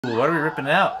Ooh, what are we ripping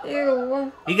out?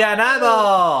 Ew. You got an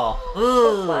eyeball!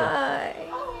 Ooh! Why?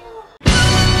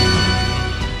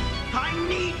 I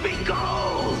need me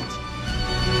gold!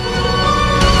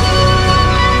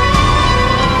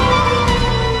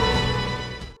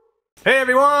 Hey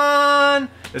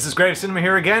everyone! This is Grave Cinema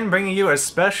here again, bringing you a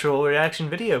special reaction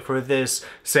video for this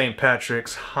St.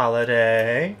 Patrick's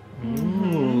holiday.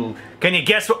 Ooh. Can you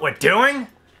guess what we're doing?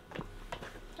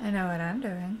 I know what I'm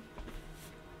doing.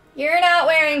 You're not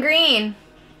wearing green.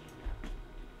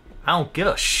 I don't give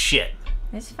a shit.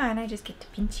 It's fine, I just get to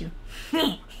pinch you.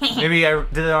 Maybe I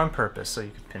did it on purpose so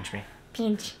you could pinch me.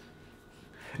 Pinch.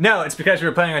 No, it's because we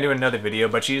were planning on doing another video,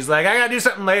 but she's like, I gotta do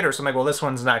something later. So I'm like, well, this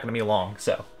one's not gonna be long,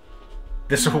 so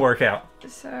this will work out.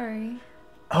 Sorry.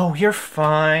 Oh, you're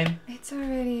fine. It's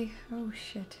already... Oh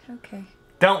shit, okay.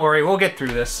 Don't worry, we'll get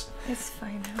through this. It's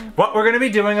fine. What we're gonna be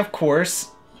doing, of course,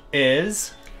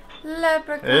 is...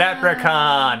 Leprechaun.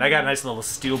 Leprechaun! I got a nice little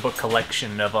steelbook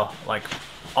collection of, like,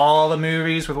 all the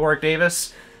movies with Warwick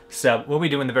Davis. So, we'll be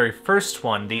doing the very first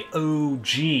one, the OG.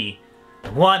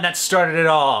 The one that started it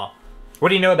all. What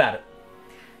do you know about it?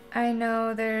 I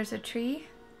know there's a tree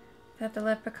that the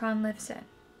leprechaun lives in.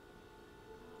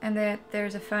 And that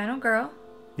there's a final girl.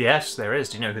 Yes, there is.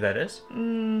 Do you know who that is?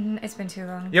 It's been too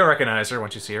long. You'll recognize her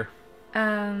once you see her.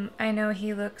 I know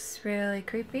he looks really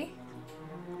creepy.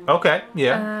 Okay,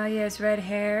 yeah. He has red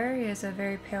hair. He has a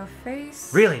very pale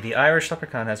face. Really? The Irish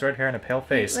leprechaun has red hair and a pale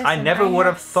face. Listen, I never would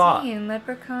have thought. I've seen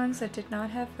leprechauns that did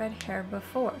not have red hair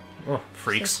before. Oh,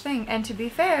 freaks. This thing. And to be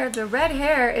fair, the red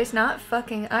hair is not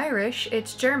fucking Irish,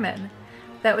 it's German.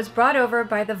 That was brought over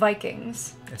by the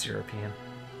Vikings. It's European.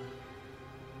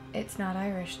 It's not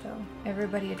Irish, though.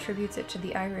 Everybody attributes it to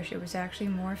the Irish. It was actually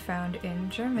more found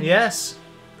in Germany. Yes,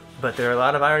 but there are a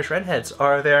lot of Irish redheads,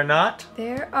 are there not?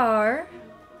 There are.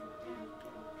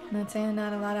 I'm not saying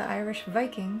not a lot of Irish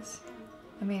Vikings.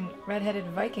 I mean, redheaded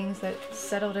Vikings that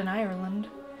settled in Ireland.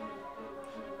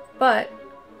 But...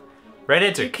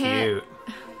 Redheads are can't...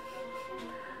 cute.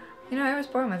 You know, I was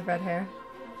born with red hair.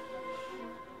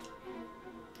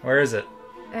 Where is it?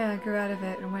 Yeah, I grew out of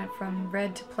it and went from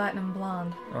red to platinum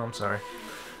blonde. Oh, I'm sorry.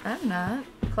 I'm not.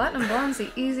 Platinum blonde's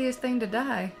the easiest thing to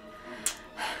dye.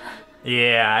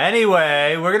 Yeah,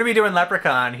 anyway, we're gonna be doing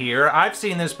Leprechaun here. I've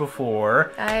seen this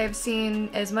before. I've seen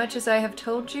as much as I have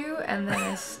told you, and then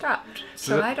I stopped.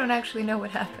 So I don't actually know what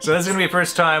happened. So this is gonna be a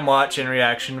first time watch and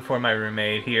reaction for my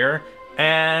roommate here.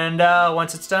 And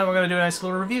once it's done, we're gonna do a nice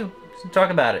little review. So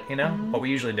talk about it, you know, what we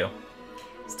usually do.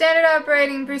 Standard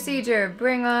operating procedure.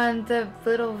 Bring on the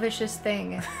little vicious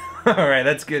thing. Alright,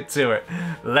 let's get to it.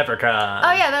 Leprechaun.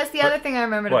 Oh yeah, that's the other thing I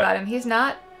remembered What? about him. He's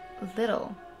not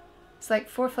little. It's like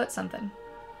 4 foot something.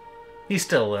 He's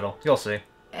still little. You'll see.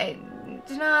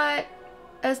 It's not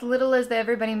as little as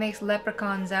everybody makes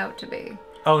leprechauns out to be.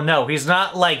 Oh no, he's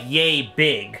not like yay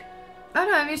big. Oh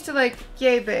no, I'm used to like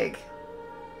yay big.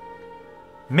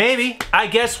 Maybe. I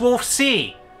guess we'll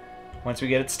see. Once we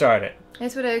get it started.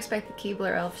 That's what I expect the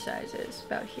Keebler elf size is,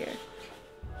 about here.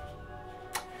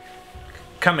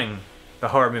 Coming, the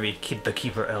horror movie, The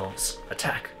Keeper Elves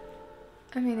Attack.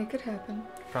 I mean, it could happen.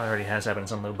 Probably already has happened in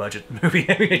some low budget movie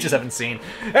we just haven't seen.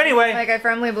 Anyway. Like, I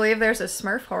firmly believe there's a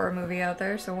Smurf horror movie out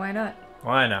there, so why not?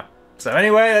 Why not? So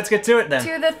anyway, let's get to it then.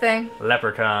 To the thing.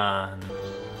 Leprechaun.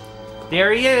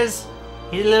 There he is.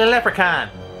 He's a little leprechaun.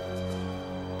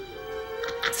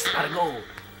 It's a lot of gold.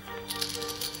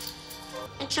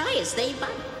 A joyous day, bud.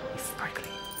 He's sparkly.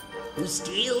 Who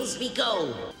steals me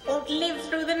gold, won't live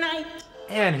through the night.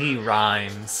 And he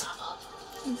rhymes.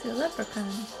 He's a leprechaun.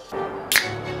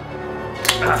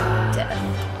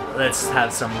 Death. Let's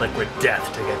have some liquid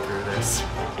death to get through this.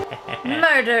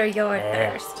 Murder your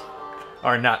thirst.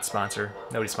 Our not sponsor.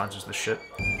 Nobody sponsors this shit.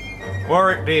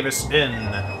 Warwick Davis in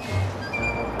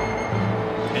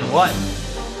what?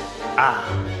 Ah,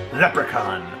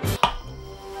 Leprechaun.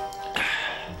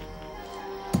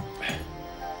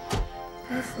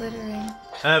 That's littering.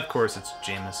 Of course it's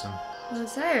Jameson. Well,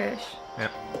 it's Irish.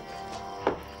 Yep.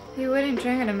 You wouldn't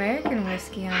drink an American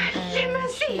whiskey on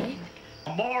Irish.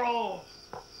 Tomorrow,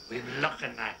 we're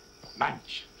looking at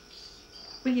mansions.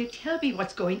 Will you tell me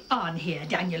what's going on here,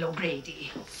 Daniel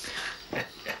O'Grady?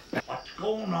 What's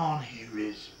going on here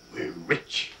is we're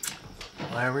rich.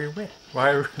 Why are we rich?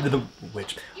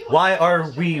 Why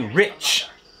are we rich?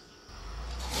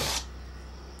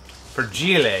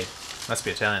 Fragile. Must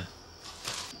be Italian.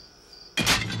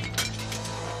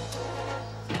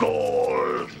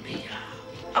 Gold.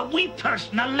 A wee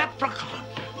person, a leprechaun.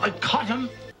 I caught him.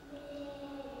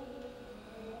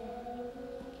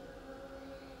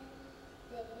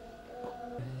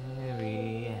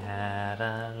 We had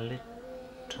a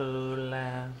little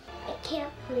lamb. I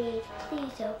can't breathe.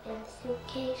 Please open the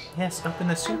suitcase? Yes, open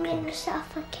the I'm gonna suitcase.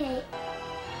 suffocate.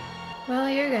 Well,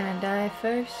 you're gonna die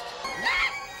first.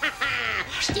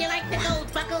 Do you like the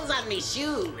gold buckles on me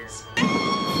shoes?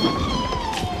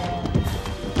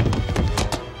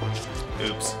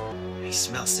 Oops. I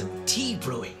smell some tea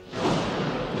brewing.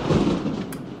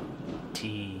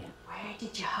 Tea. Where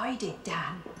did you hide it,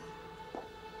 Dan?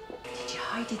 Did you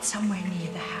hide it somewhere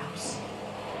near the house?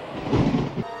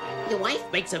 Your wife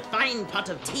makes a fine pot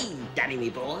of tea, Danny, me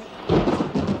boy.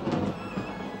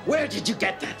 Where did you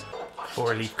get that?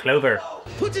 4-leaf clover.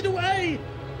 Put it away!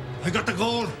 I got the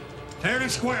gold. Fair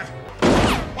and square.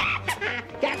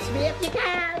 Catch me if you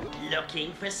can!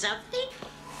 Looking for something?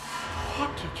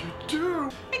 What did you do?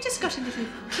 I just got a little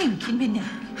kink in my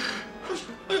neck.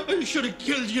 I should have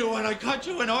killed you when I caught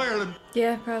you in Ireland.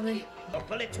 Yeah, probably. Your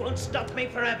bullets won't stop me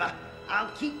forever.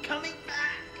 I'll keep coming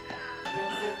back.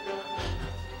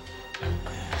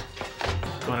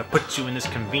 Gonna put you in this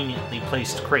conveniently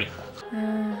placed crate.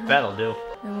 That'll do. It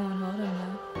won't hold him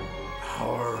though.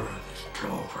 Power of this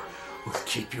clover will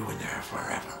keep you in there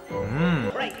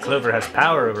forever. Clover has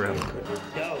power over him.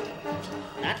 No,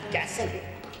 not gasoline.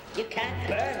 You can't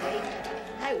burn me.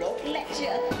 I won't let you.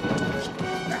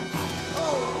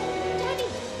 Oh, Daddy,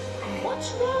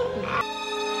 what's wrong?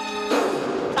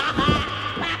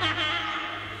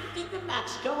 Did the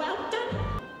match go out, Daddy?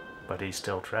 But he's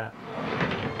still trapped.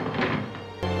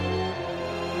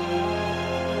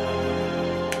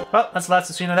 Well, that's the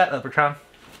last scene of that, Leprechaun.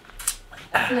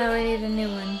 Now I need a new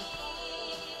one.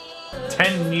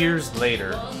 10 years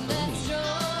later.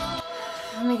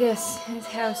 Let me guess, his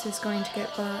house is going to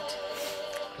get bought.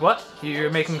 What? You're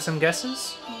making some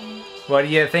guesses? What do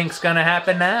you think's gonna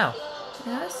happen now?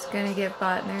 The house is gonna get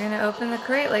bought and they're gonna open the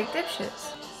crate like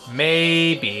dipshits.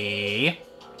 Maybe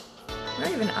Where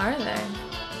even are they?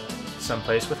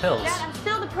 someplace with hills. Dad, I'm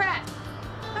still depressed.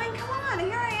 I mean, come on,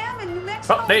 here I am in New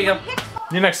Mexico. Oh, there you go. with my hips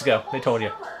New Mexico. They told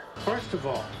you. First of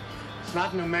all, it's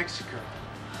not New Mexico.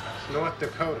 It's North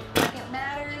Dakota. It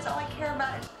matters. All I care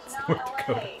about is not North LA.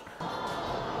 Dakota.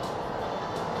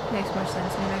 Makes more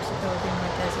sense. New Mexico would be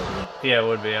more deserty. Yeah, it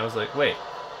would be. I was like, wait,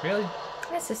 really?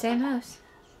 That's the same house.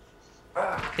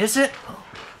 Is it?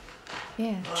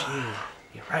 Yeah. Gee,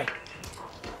 you're right.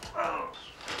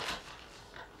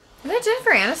 Is that Jennifer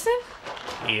Aniston?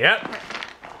 Yep.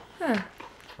 Huh.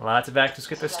 Lots of actors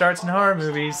get their starts in horror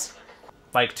movies.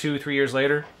 Like 2-3 years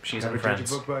later, she's in Never judge a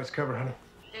Friends. book by its cover, honey.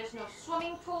 There's no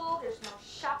swimming pool. There's no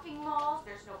shopping malls.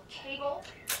 There's no cable.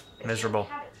 Miserable.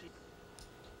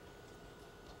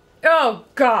 Oh,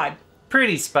 God.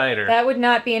 Pretty spider. That would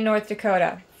not be in North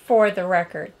Dakota, for the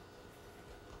record.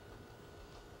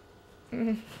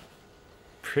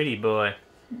 Pretty boy.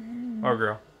 Or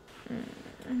girl.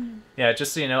 Yeah,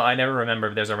 just so you know, I never remember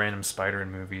if there's a random spider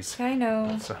in movies. I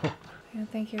know. So, I don't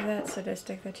think you're that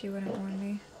sadistic that you wouldn't warn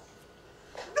me.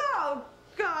 Oh,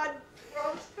 God.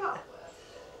 You're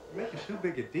making too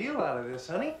big a deal out of this,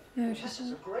 honey. No, just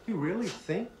You really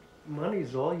think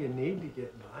money's all you need to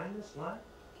get by in this life?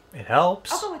 it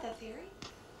helps. I'll go with that theory.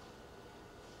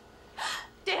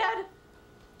 Dad,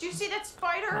 do you see that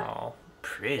spider? Oh,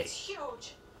 pretty. It's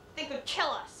huge. They could kill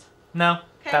us. No,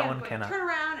 Okay, that I'm one going cannot. to turn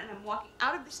around and I'm walking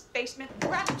out of this basement.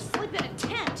 We're going to sleep in a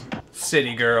tent.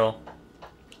 City girl.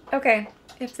 Okay,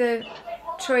 if the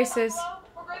choice is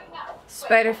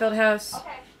spider-filled house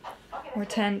or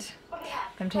tent,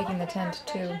 I'm taking the tent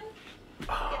too. Yes,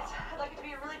 I'd like it to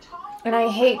be a really tall. And I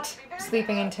hate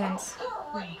sleeping in tents.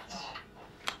 Great.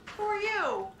 Who are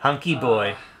you? Hunky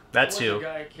boy. That's What's the you.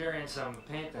 guy carrying some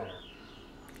paint thinner?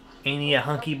 Ain't he a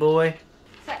hunky boy?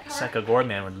 Is that cover? Psycho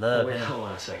Gourdman would love Wait, him. hold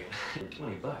on a second.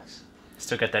 $20.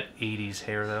 Still got that 80s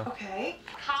hair though. Okay.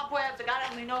 Cobwebs. A God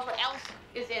only knows what else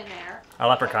is in there. A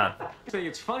leprechaun. So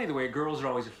it's funny the way girls are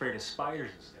always afraid of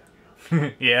spiders and stuff, you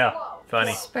know? Yeah,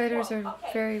 funny. Spiders are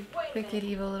very wicked,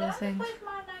 evil little things.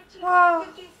 Whoa.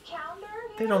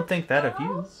 They don't think that of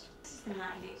you. This is the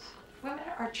 90s. Women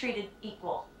are treated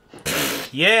equal.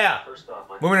 Yeah!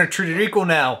 Women are treated equal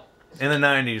now in the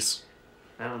 90s.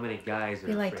 I don't know many guys that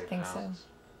We are like to afraid think of so, houses.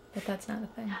 but that's not a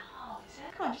thing. Oh, is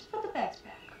that? Come on, just put the bags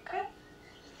back, okay?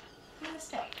 Make a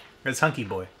mistake. It's hunky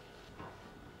boy.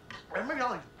 And we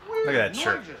got like Look at that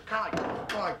shirt. noises, kind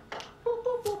of like boop,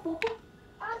 boop, boop, boop, boop.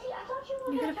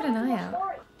 You gotta put an eye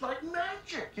out. Like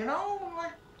magic, you know?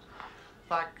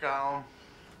 Like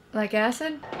Like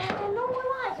acid? And no more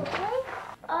lies, okay?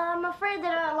 I'm afraid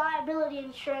that our liability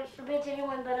insurance forbids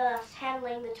anyone but us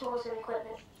handling the tools and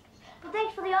equipment. But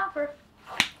thanks for the offer.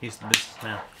 He's the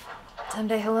businessman.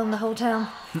 Someday he'll own the whole town.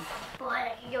 Boy,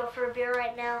 I could go for a beer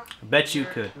right now. I bet you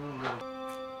could.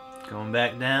 Going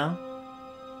back down.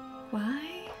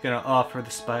 Why? Gonna offer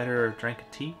the spider a drink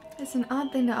of tea? It's an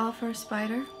odd thing to offer a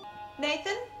spider.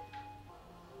 Nathan?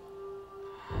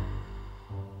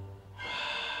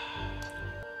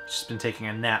 She's been taking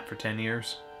a nap for 10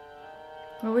 years.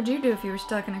 What would you do if you were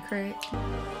stuck in a crate?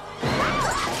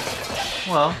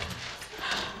 Well,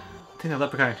 I think the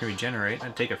leprechaun can regenerate.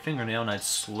 I'd take a fingernail and I'd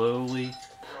slowly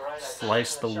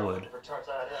slice the wood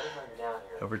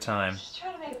over time.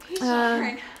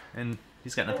 And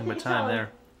he's got nothing but time there.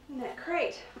 In that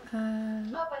crate.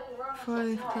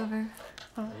 4-leaf clover.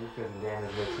 Oh.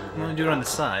 I'm gonna do it on the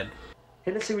side.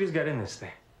 Hey, let's see what he's got in this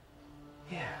thing.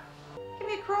 Yeah. Give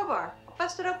me a crowbar. I'll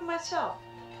bust it open myself.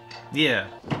 Yeah.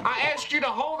 I asked you to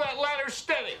hold that ladder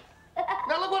steady.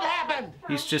 Now look what happened.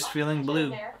 He's just feeling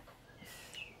blue. I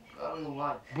don't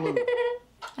like blue.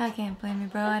 I can't blame you,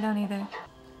 bro. I don't either.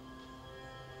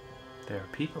 There are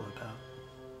people about.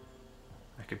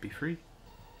 I could be free.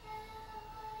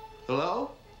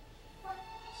 Hello?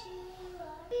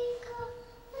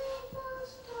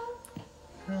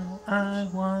 Oh, I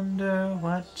wonder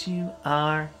what you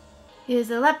are. He is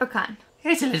a leprechaun.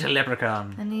 It's a little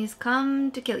leprechaun. And he's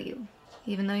come to kill you.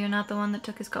 Even though you're not the one that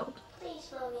took his gold. Please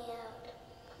let me out.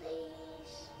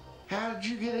 Please. How did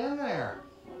you get in there?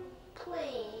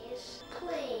 Please.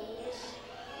 Please.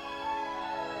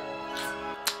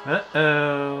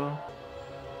 Uh-oh.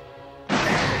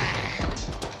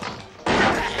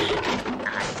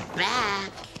 I'm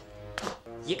back.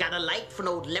 You got a light for an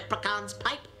old leprechaun's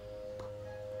pipe?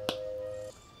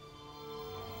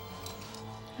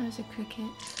 How's a cricket?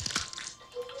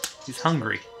 He's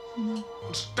hungry.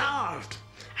 Starved.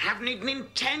 Haven't eaten in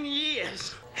 10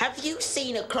 years. Have you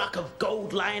seen a crock of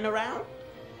gold lying around?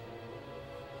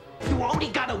 You only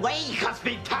got away because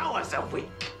me powers are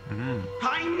weak.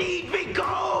 I need me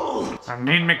gold. I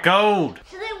need me gold.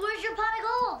 So then where's your pot of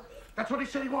gold? That's what he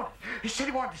said he wanted. He said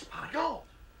he wanted this pot of gold.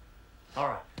 All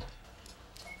right.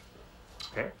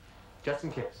 Okay, just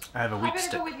in case. I have a I weak better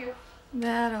stick. go with you.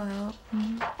 That'll help.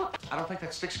 I don't think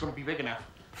that stick's going to be big enough.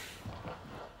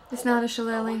 It's not a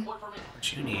shillelagh.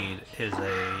 What you need is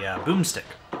a boomstick.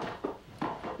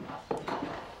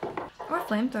 Or a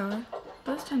flamethrower.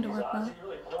 Those tend to work well.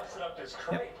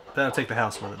 Yep. That'll take the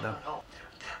house with it, though.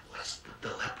 That was the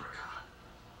leprechaun.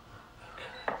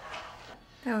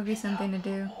 That would be something to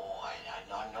do.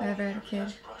 If I ever had a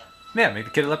kid. Yeah, make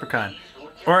the kid a leprechaun.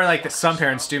 Or like some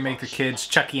parents do, make the kids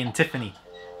Chucky and Tiffany.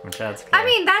 Which that's I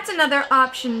mean, that's another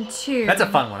option too. That's a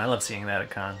fun one. I love seeing that at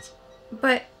cons.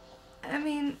 But, I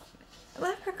mean,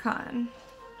 leprechaun.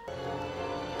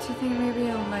 Do you think maybe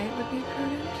a light would be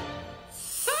prudent?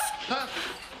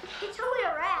 It's only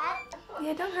a rat.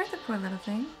 Yeah, don't hurt the poor little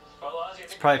thing.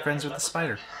 It's probably friends with the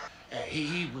spider.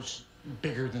 He was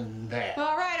bigger than that.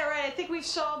 All right. I think we've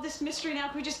solved this mystery now.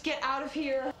 Can we just get out of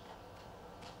here?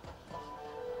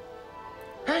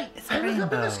 Hey, It's a look up in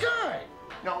rainbow. the sky.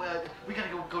 No, we gotta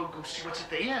go see what's at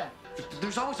the end.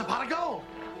 There's always a pot of gold.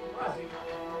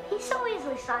 He's so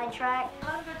easily sidetracked.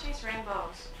 Let him go chase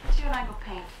rainbows. You and I go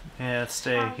paint. Yeah, let's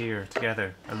stay here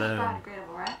together, alone.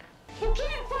 Biodegradable, right? You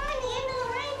can't find the end of the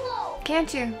rainbow.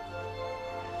 Can't you?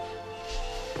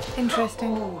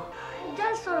 Interesting. It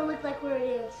does sort of look like where it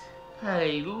is.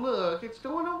 Hey, look, it's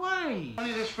going away.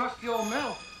 Only this rusty old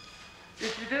metal.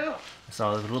 If you do, I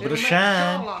saw a little bit it'll of make the door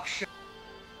shine. lock shut.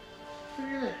 Look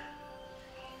at that.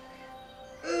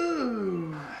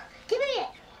 Ooh. Give me it.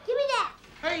 Give me that.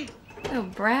 Hey. Little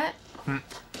brat.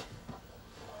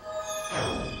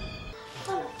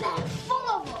 Oh, bag full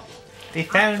of them. They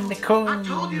found the told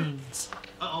you. coins.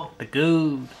 Uh-oh. The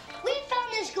gold. We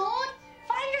found this gold.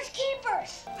 Finders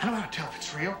keepers. I don't know how to tell if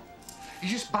it's real. You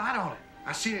just bite on it.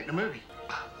 I seen it in the movie.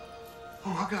 Oh,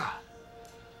 my God.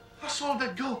 I swallowed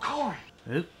that gold coin.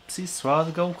 Oops, he swallowed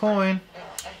the gold coin.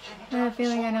 I have a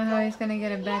feeling I know how he's gonna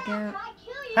get it back out.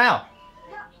 How?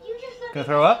 Gonna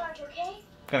throw up?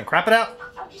 Gonna crap it out?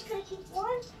 I'm just gonna keep one,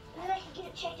 and then I can get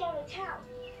it checked out of town.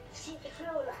 See if it's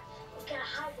real or not. We gotta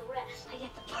hide the rest. I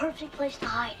get the perfect place to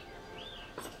hide.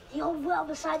 The old well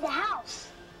beside the house.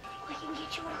 We can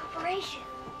get you an operation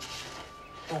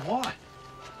For what?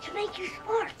 to make you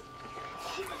smart.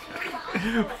 See what's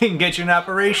behind We can get you an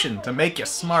operation to make you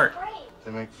smart.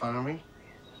 They make fun of me?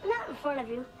 Not in front of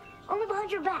you, only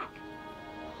behind your back.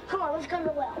 Come on, let's go to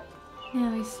the well.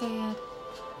 Now he's sad.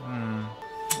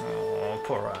 Oh,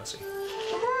 poor Ozzy.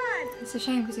 Come on. It's a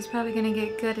shame because he's probably gonna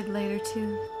get gutted later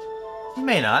too. He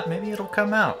may not. Maybe it'll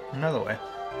come out another way.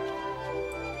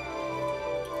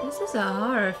 This is a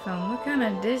horror film. What kind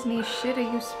of Disney shit are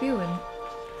you spewing?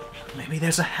 Maybe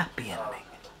there's a happy ending.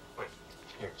 Wait,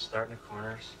 here, start in the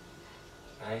corners.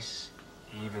 Nice,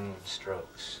 even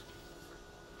strokes.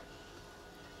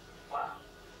 Wow.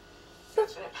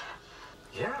 That's it.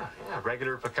 Yeah,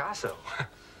 regular Picasso.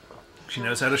 She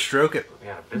knows how to stroke it.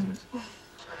 Yeah, business. Go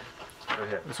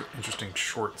ahead. Those are interesting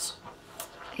shorts.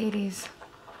 80s,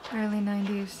 early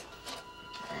 90s.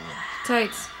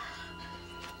 Tights.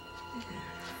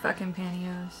 Fucking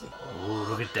pantyhose. Oh,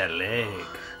 look at that leg.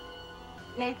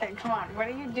 Nathan, come on. What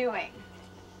are you doing?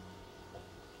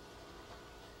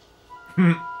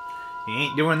 He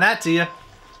ain't doing that to you.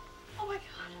 Oh my god.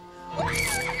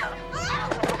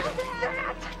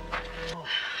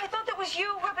 I thought that was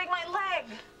you rubbing my leg.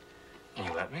 Can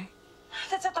you let me?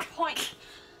 That's not the point.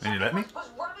 Can you let me? Was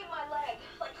rubbing my leg,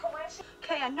 like caressing.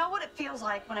 Okay, I know what it feels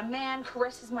like when a man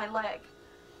caresses my leg.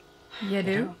 You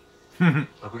do?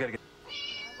 Look, we gotta get. I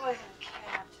wasn't a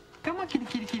cat. Come on, kitty,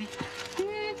 kitty, kitty.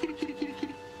 Yeah, kitty, kitty, kitty,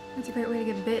 kitty. That's a great way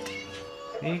to get bit.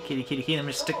 Hey, kitty, kitty, kitty. Let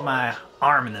me stick my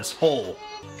arm in this hole.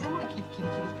 Come on, kitty, kitty,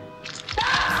 kitty.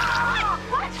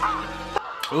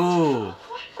 Ooh.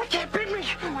 I can't bit me.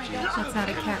 Oh my God. That's not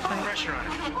a cat bite. Pressure on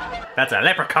it. That's a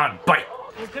leprechaun bite.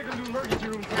 Let's take him to emergency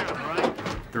room now, all right?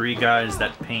 3 guys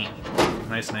that paint.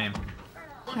 Nice name.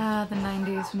 Ah, the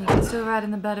 90s when you could still ride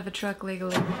in the bed of a truck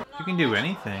legally. You can do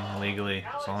anything legally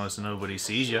as long as nobody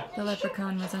sees you. The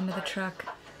leprechaun was under the truck.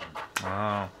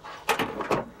 Oh.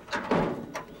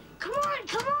 Come on,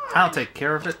 come on! I'll take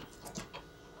care of it.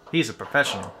 He's a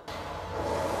professional.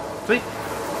 Sweet.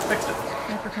 Fixed it.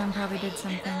 Leprechaun probably did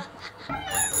something.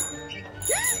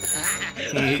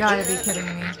 You gotta be kidding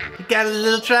me. You got a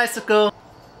little tricycle.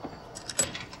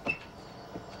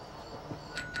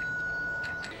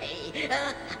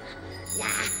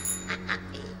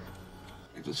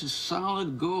 If this is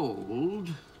solid gold,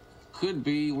 could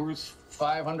be worth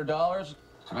 $500.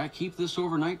 Could I keep this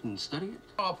overnight and study it?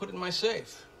 I'll put it in my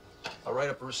safe. I'll write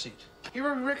up a receipt. You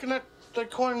ever reckon that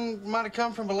coin might have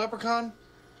come from a leprechaun?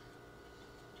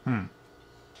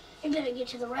 We better get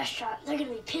to the restaurant. They're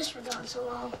gonna be pissed we're gone so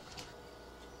long.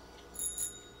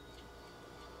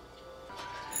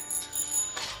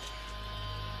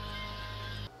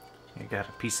 You got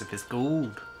a piece of his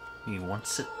gold. He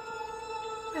wants it.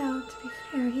 Well, to be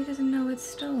fair, he doesn't know it's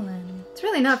stolen. It's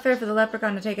really not fair for the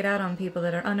leprechaun to take it out on people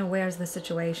that are unawares of the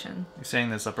situation. You're saying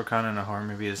this leprechaun in a horror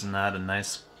movie is not a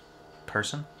nice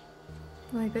person?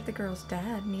 Well, he bit the girl's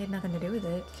dad, and he had nothing to do with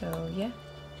it, so yeah.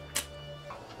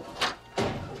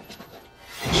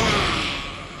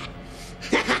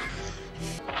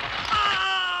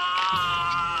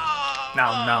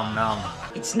 Nom nom nom.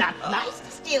 It's not nice to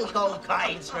steal gold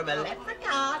coins from a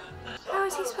leprechaun. How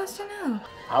is he supposed to know?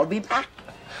 I'll be back.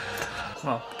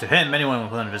 Well, to him, anyone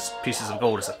with one of his pieces of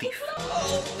gold is a thief.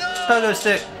 Pogo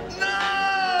stick.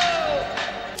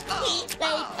 He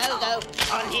played pogo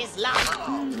on his life.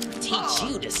 Teach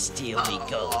you to steal me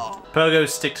gold. Pogo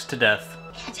sticks to death.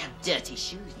 Can't have dirty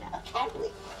shoes now, can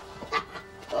we?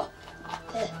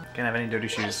 Can't have any dirty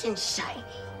shoes. Nice and shiny.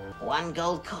 1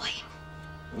 gold coin.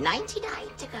 99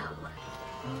 to go.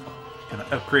 Gonna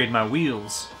upgrade my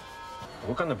wheels.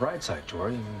 Look on the bright side,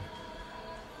 Tory.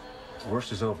 The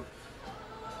worst is over.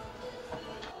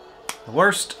 The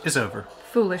worst is over.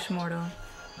 Foolish mortal.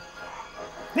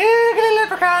 Yeah, get a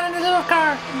leprechaun in the little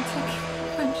car. And take a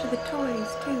bunch of the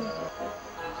toys, too.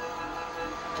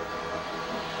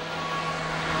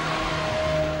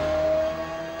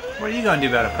 What are you gonna do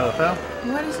about it, Popo?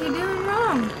 What is he doing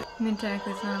wrong? I mean,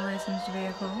 technically it's not a licensed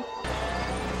vehicle.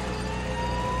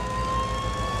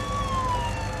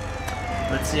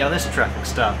 Let's see how this traffic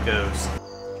stop goes.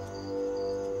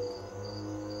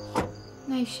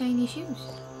 Nice shiny shoes.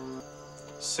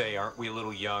 Say, aren't we a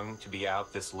little young to be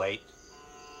out this late?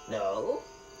 No,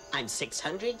 I'm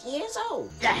 600 years old.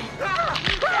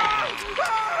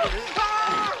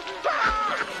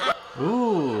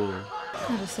 Ooh.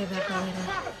 I'll just save that for later.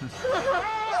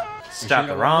 Stopped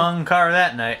the wrong car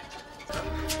that night. I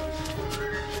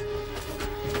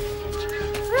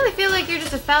really feel like you're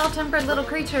just a foul-tempered little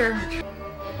creature.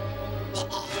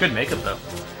 Good makeup, though.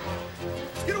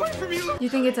 Get away from me, You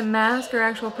think it's a mask or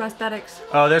actual prosthetics?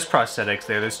 Oh, there's prosthetics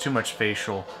there. There's too much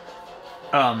facial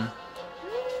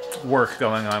work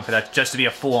going on for that just to be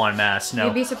a full-on mask. No.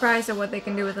 You'd be surprised at what they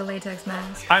can do with a latex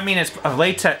mask. I mean, it's a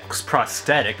latex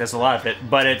prosthetic. There's a lot of it,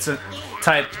 but it's a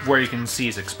type where you can see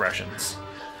his expressions.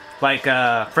 Like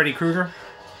Freddy Krueger.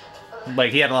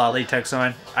 Like, he had a lot of latex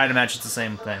on. I'd imagine it's the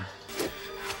same thing.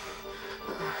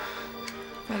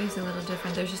 Freddy's a little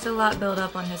different. There's just a lot built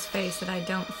up on his face that I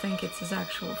don't think it's his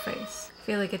actual face. I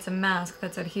feel like it's a mask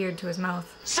that's adhered to his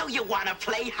mouth. So you want to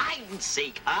play hide and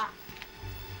seek, huh?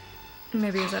 And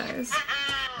maybe his eyes.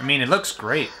 I mean, it looks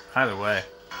great, either way.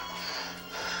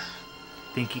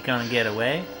 Think you gonna get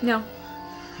away? No.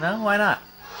 No? Why not?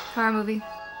 Horror movie.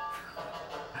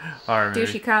 Horror movie.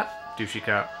 Douchey cop. Douchey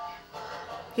cop.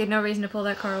 He had no reason to pull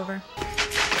that car over.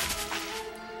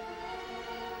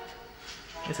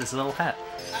 This is a little hat.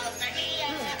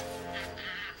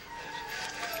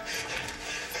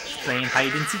 Playing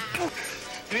hide and seek.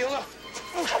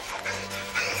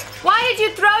 Why did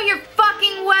you throw your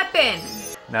fucking weapon?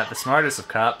 Not the smartest of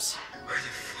cops.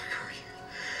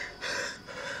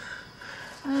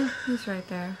 Oh, he's right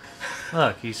there.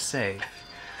 Look, he's safe.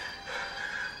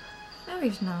 No,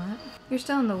 he's not. You're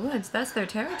still in the woods. That's their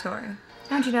territory.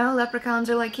 Don't you know, leprechauns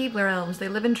are like Keebler elves. They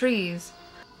live in trees.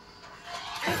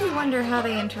 I do wonder how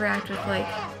they interact with, like,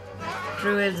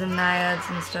 druids and naiads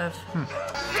and stuff.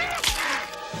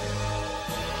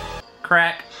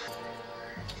 Crack.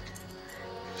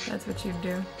 That's what you'd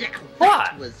do.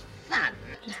 What? Was fun.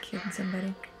 Just killing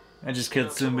somebody. I just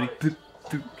killed somebody.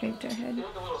 Draped her head.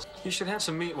 You should have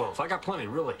some meatloaf. I got plenty,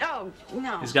 really. Oh,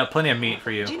 no. He's got plenty of meat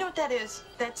for you. Do you know what that is?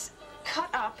 That's cut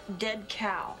up dead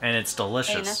cow. And it's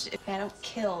delicious. I don't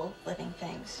kill living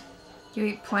things. You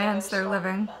eat plants, they're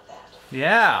living.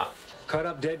 Yeah. Cut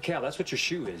up dead cow. That's what your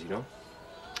shoe is, you know?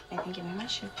 Nathan, give me my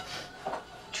shoe.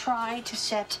 Try to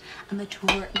set a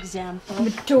mature example.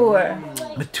 Mature.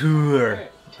 Mature.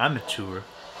 I'm mature.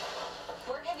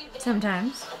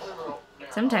 Sometimes.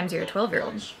 Sometimes you're a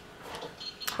 12-year-old.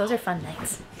 Those are fun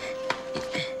nights.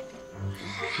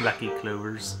 Lucky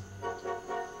clovers.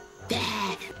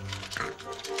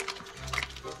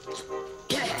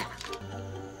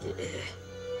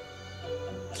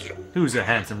 Who's a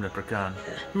handsome leprechaun?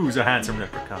 Who's a handsome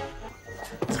leprechaun?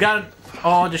 He's got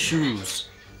all the shoes.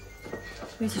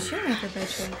 He's a shoemaker by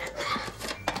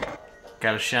trade.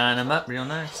 Gotta shine them up real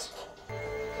nice.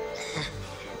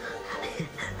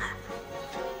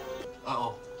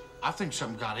 Uh-oh. I think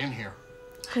something got in here.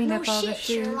 Clean up all the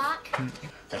shoes.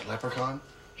 That leprechaun,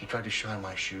 he tried to shine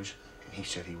my shoes, and he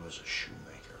said he was a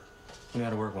shoemaker. You know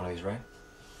how to work one of these, right?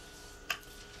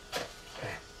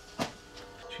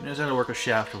 She knows how to work a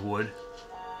shaft of wood.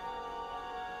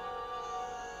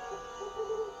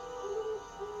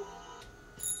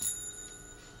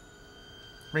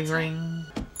 Ring ring.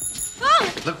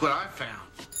 Oh! Look what I found.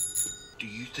 Do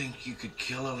you think you could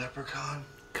kill a leprechaun?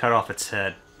 Cut off its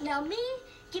head. Now me,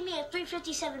 give me a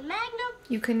 357 Magnum.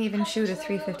 You couldn't even shoot a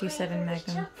 357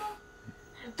 Magnum.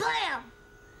 Blam!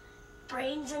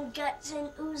 Brains and guts and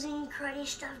oozing cruddy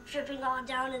stuff dripping all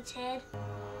down its head.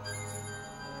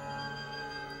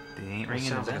 They ain't ringing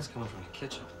Sounds the like bell. it's coming from the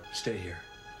kitchen. Stay here.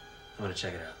 I'm gonna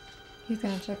check it out. He's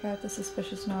gonna check out the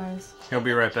suspicious noise. He'll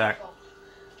be right back.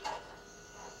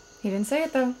 He didn't say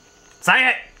it though. Say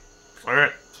it! Say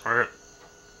it! Say it!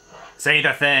 Say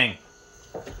the thing!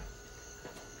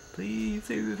 Please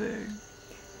say the thing.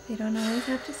 They don't always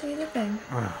have to say the thing.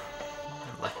 I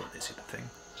like when they say the thing.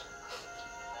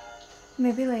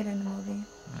 Maybe later in the movie.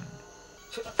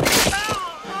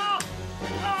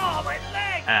 Oh, my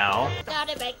leg! Ow.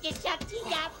 Gotta make you shut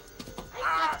it up. I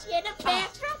got you in the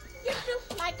bathroom. You look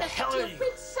like a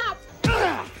stupid sub.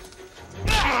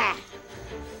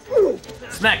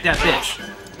 Smack that bitch!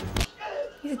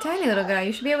 He's a tiny little guy.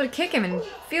 You should be able to kick him and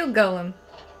field goal him.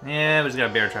 Yeah, but he's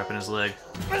got a bear trap in his leg.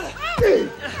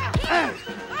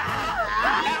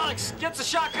 Alex, get the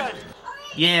shotgun!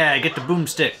 Yeah, get the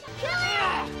boomstick.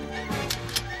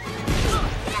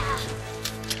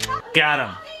 Got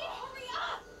him.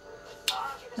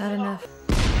 Not enough.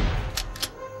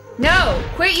 No!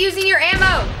 Quit using your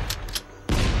ammo!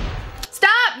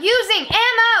 Stop using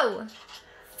ammo!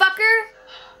 Fucker!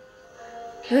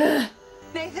 Ugh.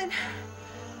 Nathan,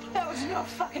 that was no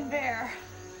fucking bear.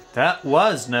 That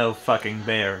was no fucking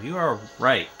bear. You are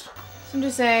right. I'm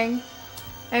just saying,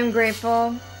 I'm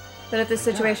grateful that if this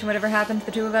situation would ever happen to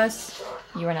the two of us,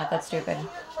 you are not that stupid.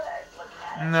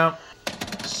 No.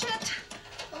 Shit!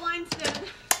 The line's dead.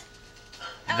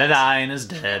 The lion is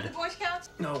dead. Boy Scouts?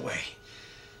 No way.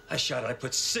 I shot it. I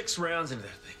put 6 rounds into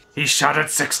that thing. He shot it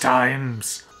 6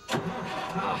 times.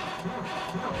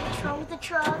 What's wrong with the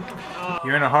truck?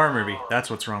 You're in a horror movie. That's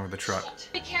what's wrong with the truck.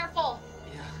 Be careful.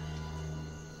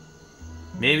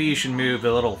 Maybe you should move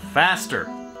a little faster.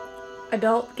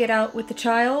 Adult, get out with the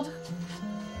child.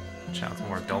 The child's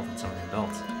more adult than some of the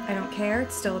adults. I don't care,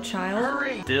 it's still a child.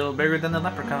 Still bigger than the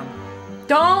leprechaun.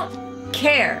 Don't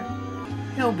care!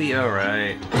 He'll be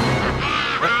alright.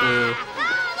 Uh-oh.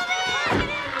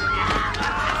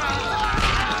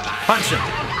 Punch him!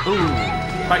 Ooh!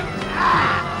 Fight!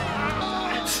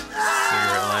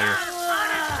 Cigarette lighter.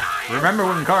 Remember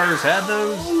when cars had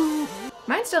those?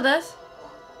 Mine still does.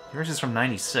 Yours is from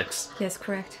 '96. Yes,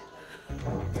 correct.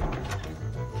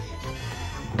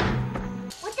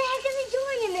 What the heck is he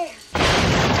doing in there?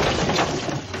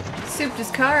 Souped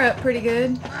his car up pretty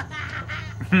good.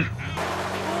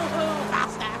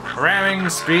 Ramming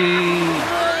speed!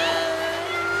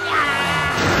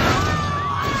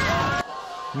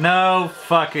 No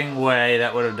fucking way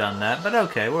that would have done that, but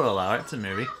okay, we'll allow it. It's a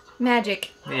movie.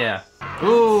 Magic. Yeah.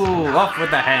 Ooh, off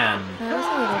with the hand. That was a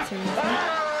little too easy.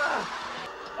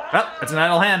 Oh, it's an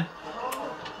idle hand.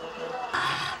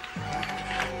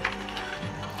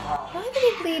 Why did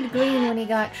he bleed green when he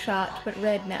got shot, but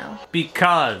red now?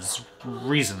 Because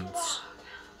reasons.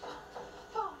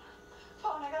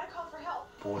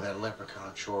 Boy, that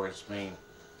leprechaun sure is mean.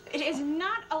 It is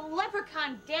not a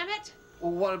leprechaun, damn it!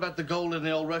 Well, what about the gold in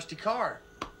the old rusty car?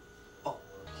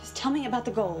 Just tell me about the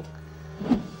gold.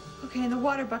 Okay, in the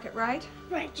water bucket, right?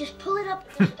 Right, just pull it up.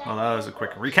 Well, that was a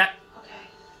quick recap.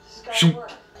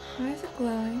 Why is it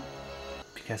glowing?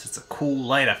 Because it's a cool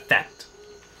light effect.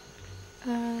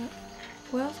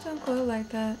 Wells don't glow like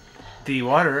that. The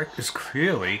water is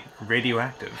clearly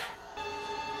radioactive.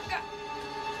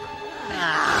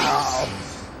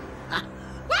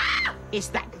 Is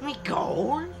that me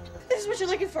gold? This is what you're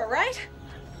looking for, right?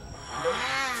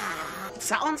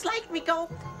 Sounds like me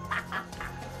gold.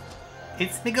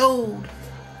 It's the gold.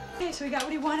 Okay, so we got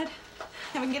what he wanted.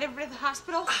 And we can get everybody to the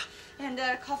hospital and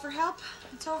call for help.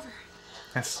 It's over.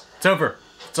 Yes, it's over.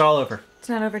 It's all over. It's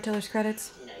not over till there's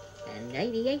credits.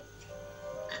 98.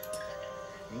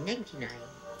 99.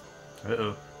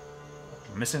 Uh-oh.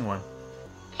 I'm missing one.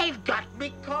 They've got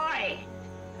me coin.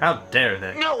 How dare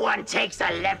they? No one takes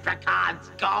a leprechaun's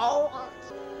gold.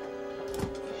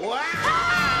 Wow!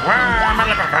 I'm a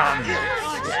leprechaun!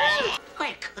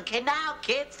 We're cooking now,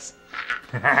 kids.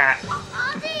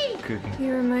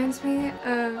 He reminds me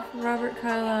of Robert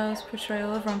Carlyle's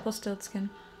portrayal of Rumpelstiltskin.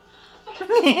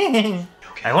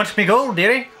 I want me gold,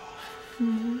 dearie.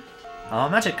 Mm-hmm. All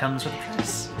magic comes with a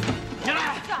price.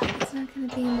 It's not gonna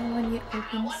be in the one you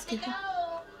open, stupid.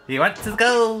 He wants his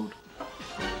gold.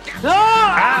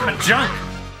 I'm a junk.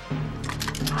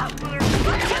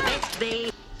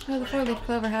 Oh, the four-leaf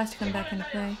clover has to come back into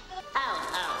play. Oh,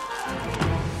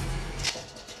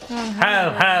 Ho,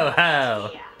 ho,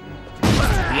 ho.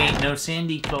 He ain't no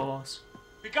Sandy Claus.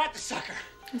 We got the sucker.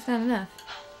 That's not enough.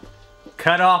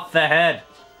 Cut off the head.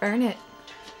 Burn it.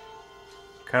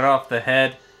 Cut off the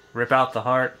head, rip out the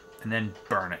heart, and then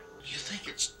burn it. You think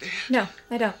it's dead? No,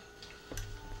 I don't.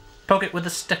 Poke it with a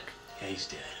stick. Yeah, he's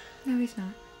dead. No, he's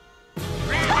not.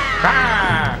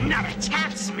 Ah! Not a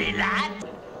chance, me lad.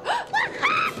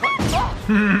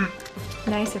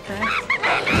 Nice effect.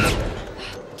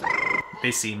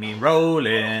 They see me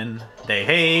rolling. They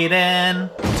hating.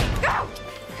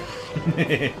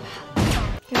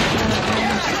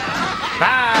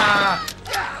 Ah!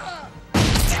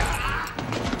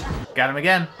 Got him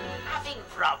again. Having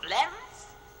problems?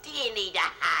 Do you need a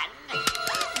hand?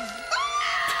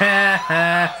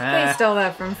 They stole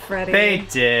that from Freddy. They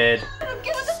did. I don't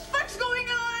get what the fuck's going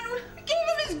on. We gave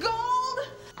him his gold.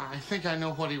 I think I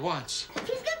know what he wants.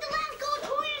 He's got the last gold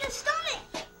coin in his stomach.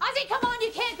 Ozzy, come on,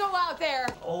 you can't go out there.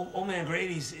 Old man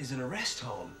Grady's is in a rest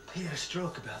home. He had a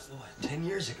stroke about, 10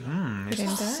 years ago.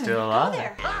 He's still alive.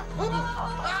 There.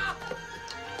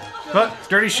 Look,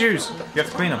 dirty shoes. You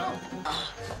have to clean them.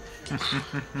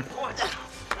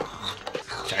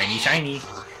 Shiny, shiny.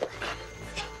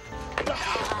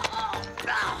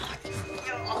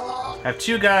 Have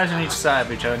two guys on each side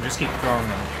of each other and just keep throwing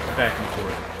them back and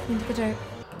forth. Into the dirt.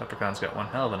 Leprechaun's got one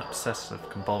hell of an obsessive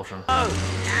compulsion.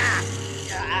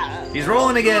 He's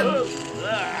rolling again!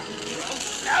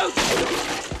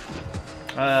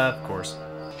 Of course.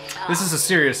 This is a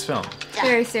serious film.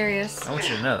 Very serious. I want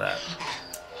you to know that.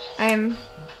 I'm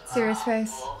serious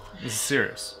face. This is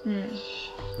serious.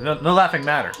 No laughing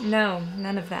matter. No,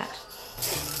 none of that.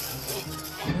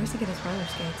 Where's he get his roller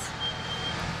skates?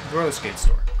 The roller skate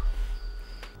store.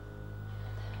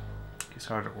 He's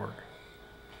hard at work.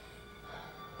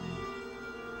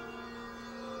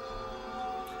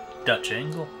 Dutch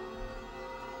angle.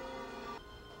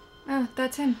 Oh,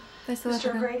 that's him. That's the Mr.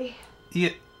 leprechaun. O'Grady,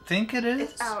 You think it is?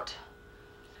 it's out.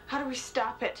 How do we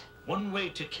stop it? One way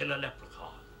to kill a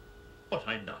leprechaun. But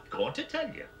I'm not going to tell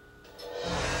you.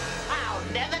 I'll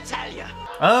never tell you.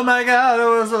 Oh my god, it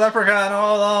was a leprechaun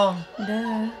all along.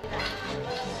 Duh.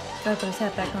 Gotta put his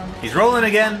hat back on. He's rolling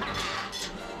again.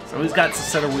 So he's got a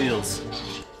set of wheels.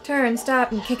 Turn,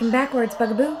 stop, and kick him backwards,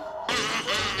 bugaboo.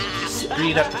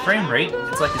 Speed up the frame rate.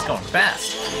 It's like he's going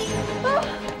fast. Well,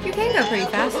 you can go pretty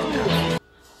fast enough.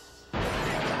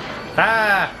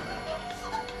 Ah!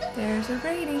 There's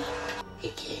O'Grady. He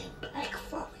came back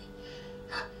for me.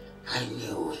 I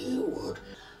knew he would.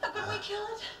 How can we kill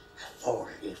it? A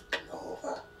four-leaf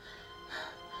clover.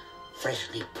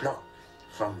 Freshly plucked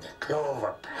from the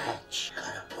clover patch.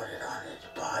 Gotta put it on his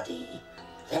body.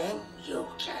 Then you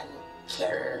can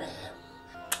kill him.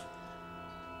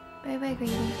 Bye-bye,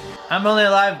 Grady. I'm only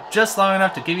alive just long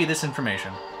enough to give you this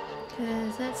information.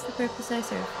 Because that's the purpose I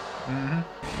serve. Mm-hmm.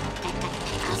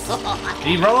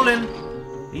 He's rolling.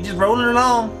 He's just rolling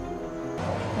along.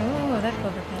 Oh, that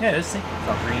clover pet. Yeah, this thing. It's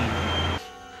all green.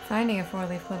 Finding a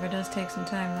four-leaf clover does take some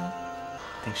time, though.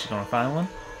 Think she's gonna find one?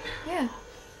 Yeah.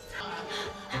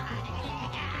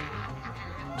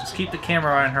 Just keep the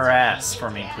camera on her ass for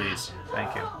me, please.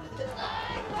 Thank you.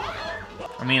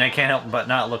 I mean, I can't help but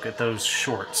not look at those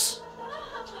shorts.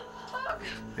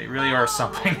 They really are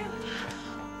something.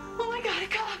 Oh my god, a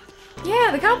cop!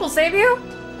 Yeah, the cop will save you!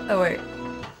 Oh, wait.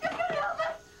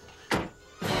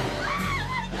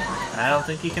 I don't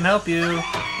think he can help you.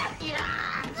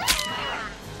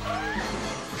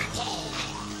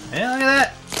 Yeah, look at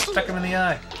that! Stuck him in the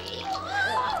eye.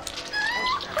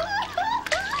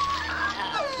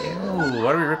 Ew,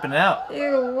 what are we ripping out?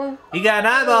 Ew. He got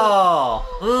an eyeball!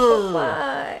 Ooh!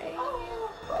 Why?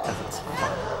 That looks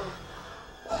fun.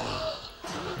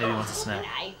 Maybe he wants a snack.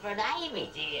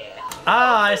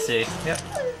 Ah, I see. Yep.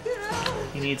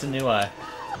 He needs a new eye.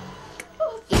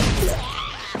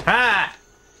 Ha!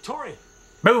 Tory!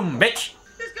 Boom, bitch!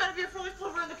 There's gotta be a four-leaf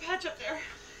clover in the patch up there.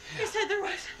 He said there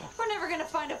was. We're never gonna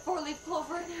find a four-leaf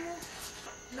clover in here.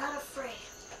 Not afraid.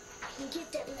 I can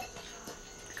get that leprechaun.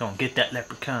 Go and get that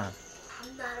leprechaun.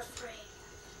 I'm not afraid.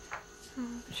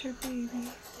 Oh, but your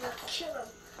baby. I'll kill him.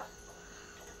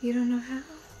 You don't know how?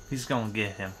 He's gonna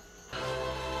get him.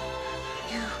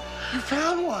 You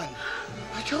found one.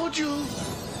 I told you.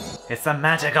 It's the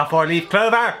magic of four-leaf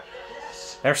clover!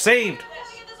 They're saved!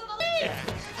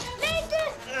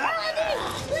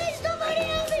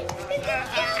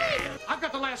 I've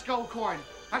got the last gold coin.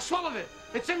 I swallowed it.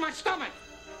 It's in my stomach.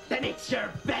 Then it's your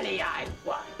belly I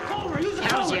want. Clover, use it.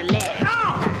 How's your leg?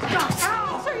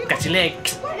 Got your leg!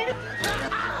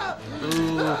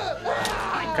 Ooh.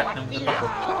 Cut him in the buckle.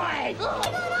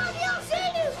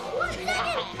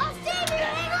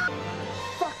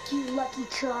 Fuck you, Lucky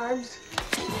Charms.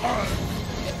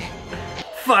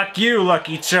 Fuck you,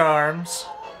 Lucky Charms!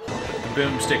 The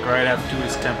boomstick right up to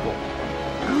his temple.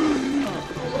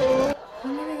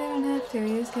 Well, maybe they don't have to.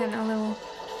 He is getting a little...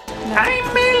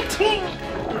 I'm melting!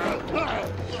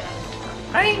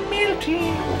 I'm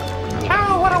melting!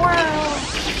 Oh, what a world!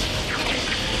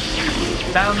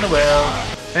 Down the well.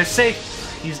 They're safe.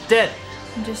 He's dead.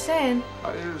 I'm just saying.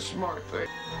 I did a smart thing.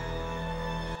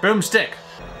 Broomstick.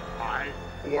 I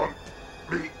want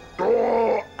the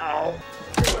door out.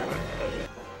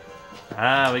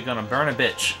 Ah, we're gonna burn a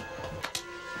bitch.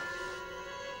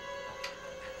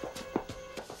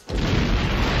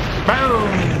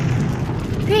 Boom!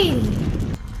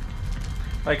 Green!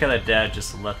 I like how that dad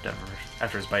just left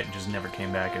after his bite and just never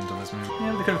came back into this movie.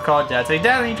 Yeah, they could have called Dad, say,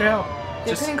 Dad, I need your help.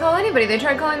 They couldn't call anybody. They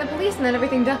tried calling the police and then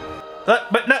everything done.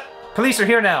 But no, police are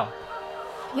here now.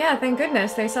 Yeah, thank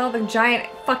goodness. They saw the giant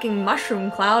fucking mushroom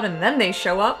cloud and then they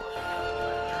show up.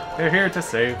 They're here to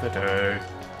save the day.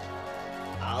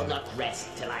 I'll not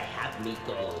rest till I have me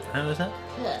gold. How was that?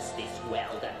 Plus this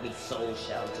well that me soul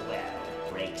shall dwell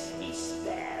breaks me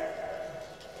spell.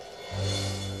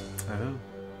 Oh.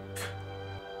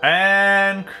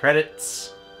 And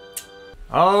credits.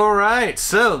 Alright,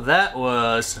 so that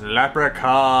was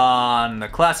Leprechaun, the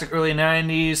classic early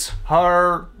 90s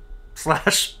horror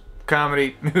 /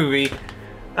 comedy movie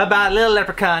about a little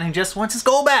leprechaun who just wants his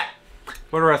gold back.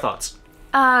 What are our thoughts?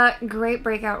 Great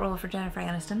breakout role for Jennifer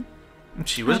Aniston.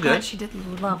 She was I good. thought she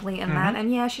did lovely in that,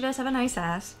 and yeah, she does have a nice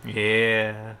ass.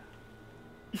 Yeah.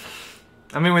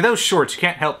 I mean, with those shorts, you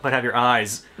can't help but have your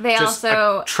eyes They just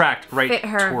also attract right fit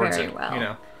her towards very it, well. you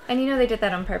know. And you know they did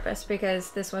that on purpose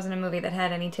because this wasn't a movie that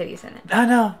had any titties in it. I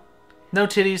know. No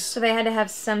titties. So they had to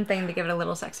have something to give it a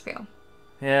little sex appeal.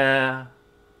 Yeah.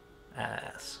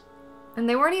 Ass. And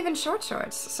they weren't even shorts,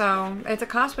 so it's a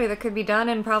cosplay that could be done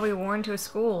and probably worn to a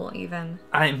school, even.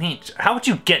 I mean, how would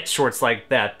you get shorts like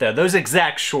that, though? Those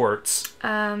exact shorts.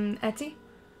 Etsy?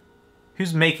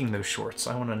 Who's making those shorts?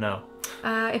 I want to know.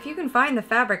 If you can find the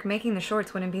fabric, making the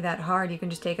shorts wouldn't be that hard. You can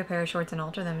just take a pair of shorts and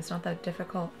alter them. It's not that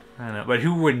difficult. I don't know, but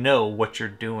who would know what you're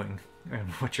doing and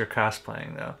what you're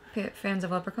cosplaying, though? Fans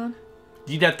of Leprechaun?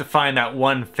 You'd have to find that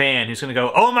one fan who's going to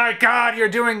go, oh my god, you're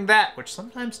doing that! Which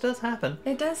sometimes does happen.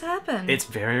 It does happen. It's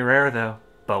very rare, though.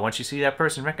 But once you see that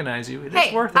person recognize you, it's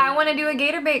hey, worth it. I want to do a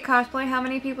gator bait cosplay. How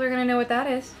many people are going to know what that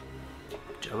is?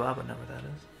 Joe Bob would know what that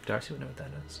is. Darcy would know what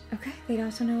that is. Okay, they'd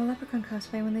also know a Leprechaun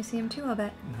cosplay when they see him too, I'll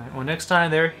bet. Right, well, next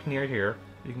time they're near here,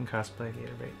 you can cosplay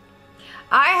Gator Bait.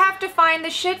 I have to find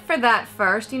the shit for that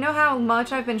first. You know how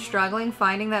much I've been struggling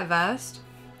finding that vest?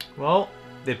 Well,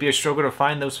 it'd be a struggle to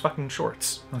find those fucking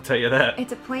shorts. I'll tell you that.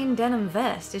 It's a plain denim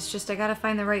vest. It's just I gotta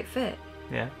find the right fit.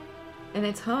 Yeah. And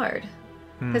it's hard.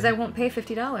 Because I won't pay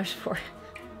 $50 for it.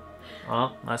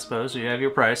 Well, I suppose you have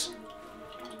your price.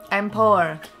 I'm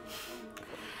poor.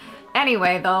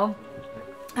 Anyway, though,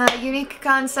 unique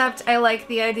concept. I like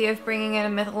the idea of bringing in a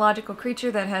mythological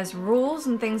creature that has rules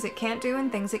and things it can't do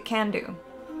and things it can do.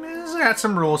 He's got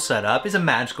some rules set up. He's a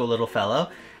magical little fellow.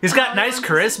 He's got nice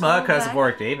charisma because of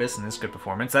Warwick Davis and his good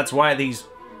performance. That's why these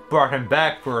brought him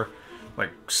back for like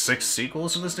 6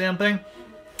 sequels to this damn thing.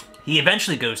 He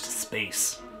eventually goes to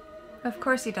space. Of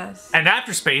course he does. And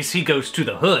after space, he goes to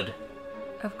the hood.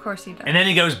 Of course he does. And then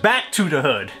he goes back to the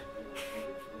hood.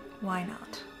 Why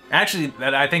not? Actually,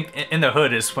 I think In the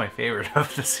Hood is my favorite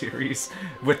of the series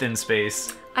within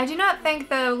space. I do not think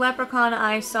the Leprechaun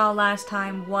I saw last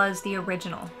time was the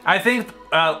original. I think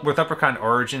with Leprechaun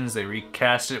Origins, they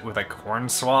recast it with like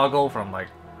Hornswoggle from like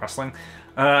wrestling,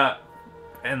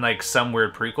 and like some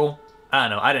weird prequel. I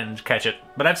don't know, I didn't catch it,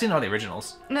 but I've seen all the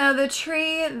originals. No, the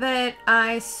tree that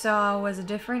I saw was a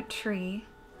different tree,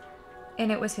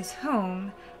 and it was his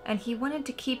home, and he wanted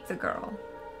to keep the girl.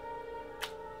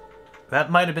 That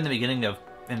might have been the beginning of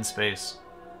In Space.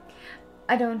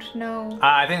 I don't know.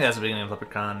 I think that's the beginning of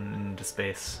Leprechaun into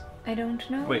Space. I don't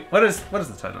know. Wait, what is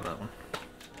the title of that one?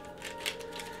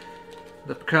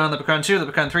 Leprechaun, Leprechaun 2,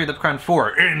 Leprechaun 3, Leprechaun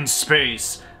 4, In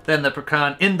Space. Then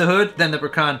Leprechaun in the Hood, then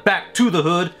Leprechaun back to the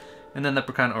Hood, and then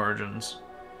Leprechaun Origins.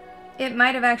 It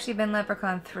might have actually been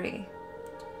Leprechaun 3.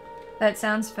 That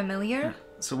sounds familiar.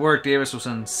 So Warwick Davis was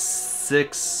in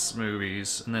 6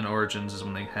 movies, and then Origins is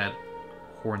when they had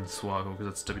Hornswoggle,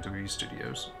 because that's WWE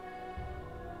Studios.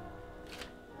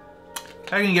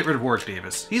 How can you get rid of Warwick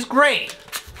Davis? He's great!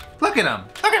 Look at him!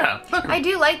 Look at him! Look at him! I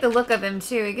do like the look of him,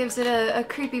 too. It gives it a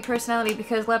creepy personality,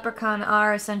 because Leprechaun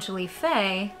are essentially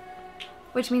fae,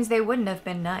 which means they wouldn't have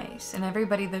been nice. And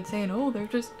everybody that's saying, oh, they're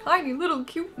just tiny little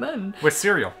cute men. With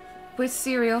cereal. With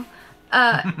cereal.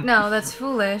 No, that's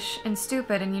foolish and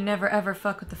stupid, and you never ever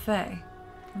fuck with the fae.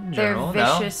 In general, they're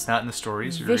vicious. No, not in the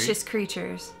stories. Vicious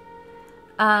creatures.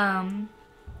 I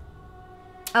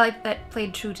like that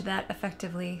played true to that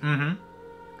effectively.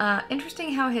 Mm-hmm.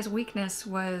 Interesting how his weakness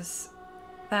was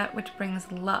that which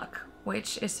brings luck,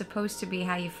 which is supposed to be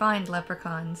how you find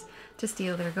leprechauns to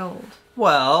steal their gold.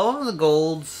 Well, the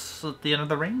gold's at the end of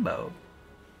the rainbow.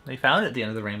 They found it at the end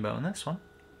of the rainbow in this one.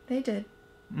 They did.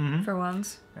 Mm-hmm. For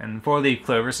once. And 4-leaf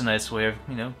clover's a nice way of,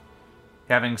 you know,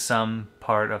 having some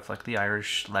part of like the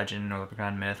Irish legend or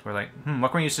leprechaun myth where like,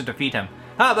 what can we use to defeat him?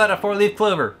 How about a 4-leaf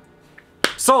clover?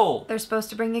 Sold! They're supposed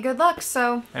to bring you good luck,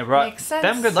 so it brought makes sense.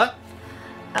 them good luck.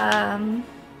 I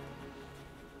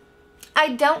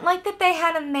don't like that they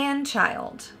had a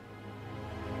man-child.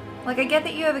 Like, I get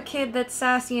that you have a kid that's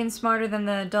sassy and smarter than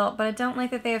the adult, but I don't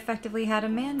like that they effectively had a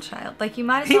man-child. Like, you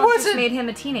might as well have just made him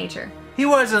a teenager. He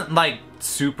wasn't, like,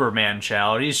 Superman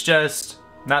child. He's just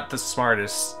not the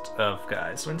smartest of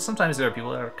guys. I mean, sometimes there are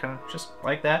people that are kind of just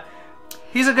like that.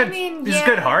 He's a good, he's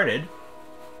good-hearted.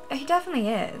 He definitely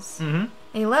is. Mm-hmm.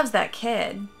 He loves that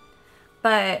kid.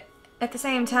 But at the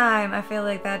same time, I feel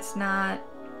like that's not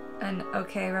an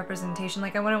okay representation.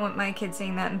 Like, I wouldn't want my kid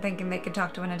seeing that and thinking they could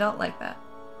talk to an adult like that.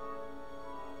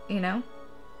 You know?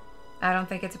 I don't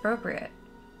think it's appropriate.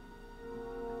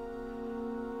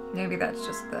 Maybe that's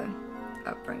just the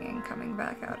upbringing coming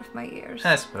back out of my ears.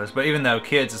 I suppose, but even though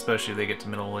kids, especially, they get to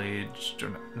middle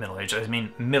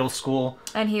school.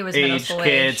 And he was middle school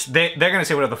kids, they're gonna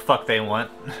say whatever the fuck they want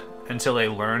until they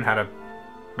learn how to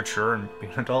mature and be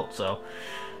an adult, so,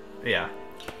 yeah.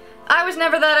 I was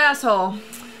never that asshole.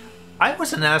 I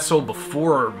was an asshole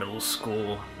before middle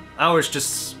school. I was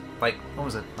just, like, what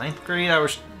was it, 9th grade? I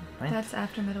was... 9th? That's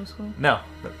after middle school? No,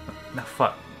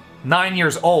 fuck. 9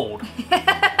 years old.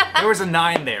 There was a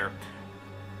 9 there.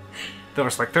 That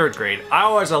was like 3rd grade.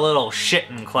 I was a little shit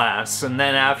in class, and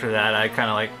then after that, I kind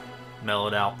of like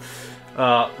mellowed out.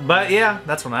 But yeah,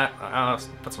 that's when I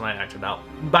acted out.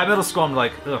 By middle school, I'm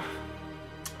like, ugh,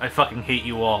 I fucking hate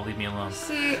you all. Leave me alone.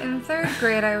 See, in 3rd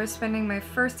grade, I was spending my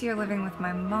first year living with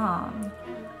my mom,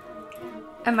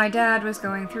 and my dad was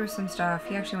going through some stuff.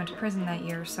 He actually went to prison that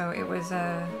year, so it was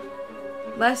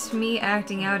less me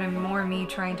acting out and more me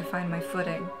trying to find my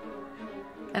footing.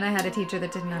 And I had a teacher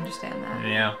that didn't understand that.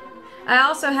 Yeah. I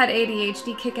also had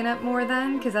ADHD kicking up more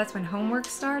then, because that's when homework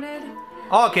started.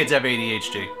 All kids have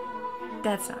ADHD.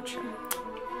 That's not true.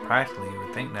 Practically, you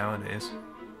would think nowadays.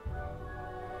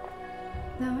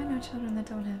 No, I know children that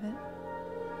don't have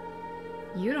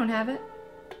it. You don't have it.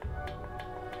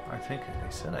 I think they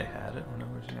said I had it when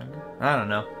I was younger. I don't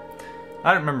know.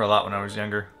 I don't remember a lot when I was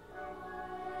younger.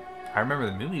 I remember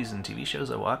the movies and TV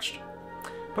shows I watched.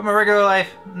 But my regular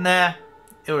life, nah.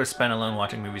 It was spent alone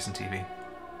watching movies and TV.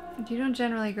 You don't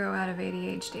generally grow out of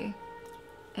ADHD.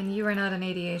 And you are not an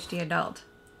ADHD adult.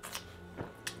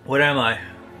 What am I?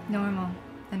 Normal.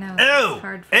 I know. Ew! It's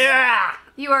hard for you.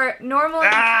 You are normal in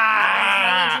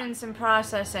intelligence and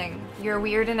processing. You're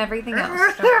weird in everything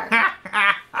else.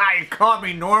 You called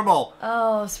me normal.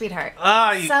 Oh, sweetheart.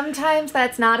 You... Sometimes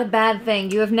that's not a bad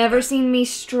thing. You have never seen me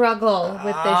struggle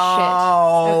with this shit.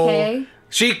 Okay?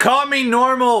 She called me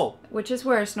normal. Which is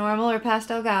worse, normal or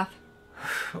pastel goth?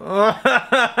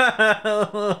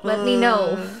 Let me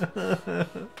know.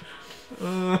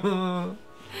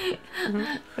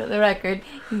 For the record,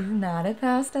 he's not a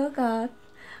pastel goth,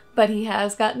 but he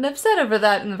has gotten upset over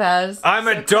that in the past. I'm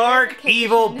a dark,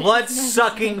 evil,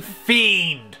 blood-sucking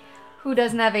fiend. Who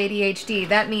doesn't have ADHD.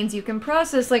 That means you can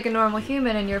process like a normal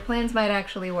human and your plans might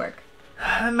actually work.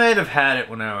 I might have had it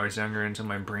when I was younger until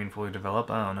my brain fully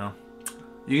developed. I don't know.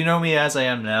 You know me as I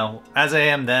am now. As I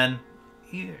am then.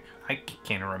 I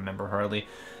can't remember hardly.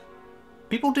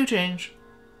 People do change.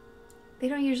 They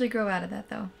don't usually grow out of that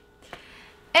though.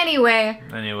 Anyway.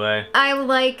 I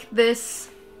like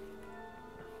this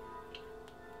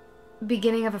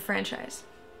beginning of a franchise.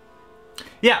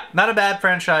 Yeah, not a bad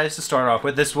franchise to start off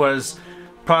with. This was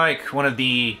probably one of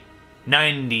the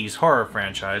 90s horror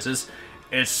franchises.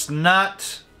 It's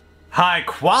not high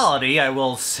quality, I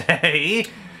will say.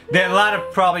 There are a lot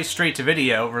of probably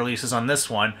straight-to-video releases on this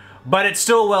one, but it's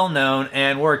still well-known,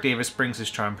 and Warwick Davis brings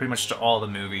his charm pretty much to all the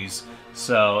movies.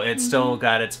 So it's still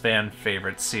got its fan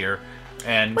favorites here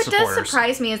and supporters. What does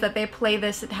surprise me is that they play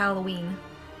this at Halloween.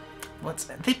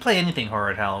 They play anything horror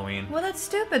at Halloween. Well, that's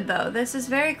stupid, though. This is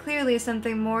very clearly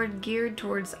something more geared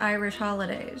towards Irish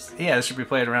holidays. Yeah, this should be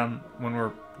played around when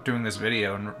we're doing this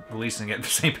video and releasing it for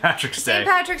St. Patrick's Day. St.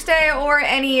 Patrick's Day or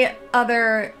any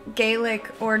other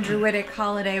Gaelic or Druidic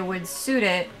holiday would suit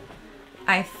it,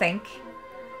 I think.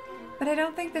 But I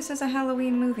don't think this is a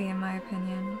Halloween movie, in my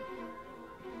opinion.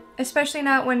 Especially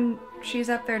not when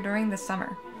she's up there during the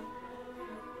summer.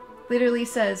 Literally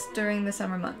says during the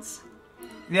summer months.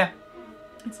 Yeah.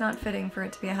 It's not fitting for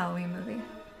it to be a Halloween movie.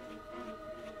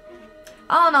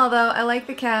 All in all, though, I like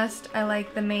the cast. I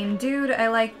like the main dude. I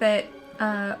like that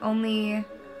only,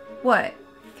 what,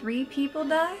 3 people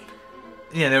die?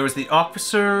 Yeah, there was the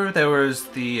officer, there was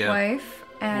the wife,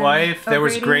 and there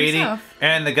was Grady, himself.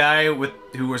 and the guy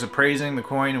who was appraising the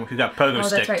coin who got pogo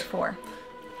sticked. Oh, that's right, 4.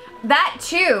 That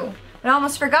too! I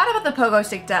almost forgot about the pogo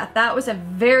stick death. That was a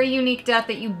very unique death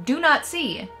that you do not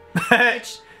see.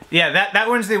 Yeah, that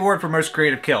wins the award for most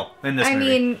creative kill in this movie.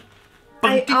 I mean,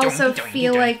 I also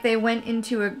feel like they went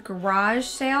into a garage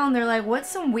sale and they're like, what's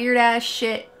some weird ass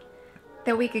shit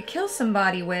that we could kill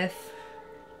somebody with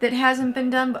that hasn't been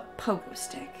done but pogo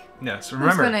stick? Yes,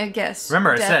 remember. Who's gonna guess?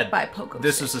 Remember, I said by pogo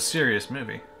this stick? was a serious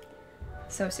movie.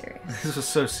 So serious. This was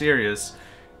so serious.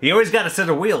 He always got a set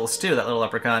of wheels too, that little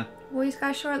leprechaun. Well, he's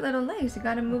got short little legs. You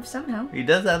gotta move somehow. He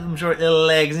does have them short little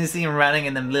legs, and you see him running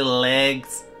in them little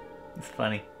legs. It's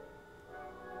funny.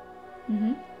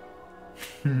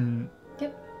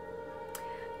 Yep.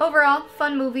 Overall,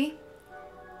 fun movie.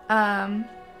 I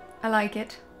like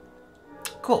it.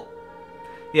 Cool.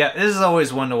 Yeah, this is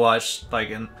always one to watch, like,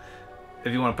 if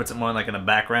you want to put something on, like, in a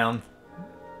background.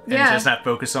 And just not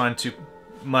focus on too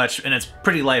much. And it's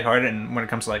pretty lighthearted, and when it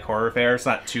comes to, like, horror fare, it's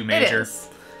not too major. It is.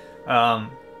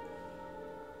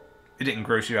 It didn't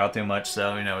gross you out too much,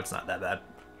 so, you know, it's not that bad.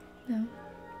 No.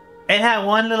 It had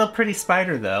one little pretty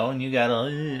spider, though, and you got all...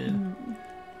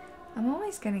 I'm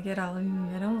always gonna get all... I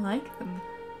don't like them.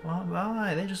 Well,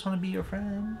 why? They just want to be your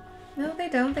friend. No, they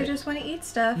don't. They just want to eat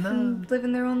stuff and live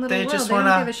in their own little world. Just they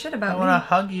don't give a shit about me. They want to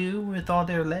hug you with all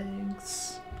their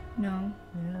legs. No.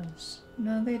 Yes.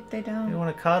 No, they don't. They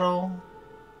want to cuddle.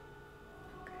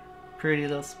 Pretty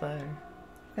little spider.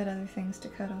 Got other things to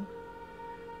cuddle.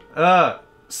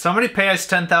 Somebody pay us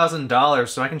 $10,000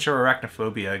 so I can show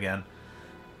arachnophobia again.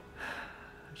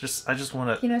 I just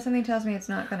want to... You know, something tells me it's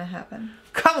not going to happen.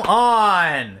 Come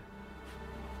on!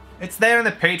 It's there in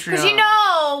the Patreon. Because you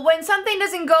know, when something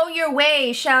doesn't go your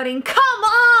way, shouting, "Come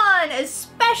on!"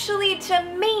 especially to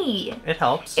me... It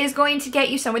helps. ...is going to get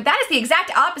you somewhere. That is the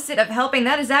exact opposite of helping.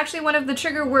 That is actually one of the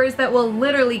trigger words that will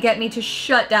literally get me to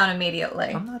shut down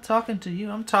immediately. I'm not talking to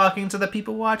you. I'm talking to the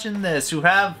people watching this who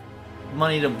have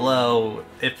money to blow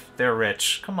if they're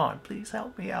rich. Come on, please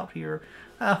help me out here.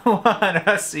 I want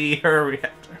to see her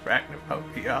react to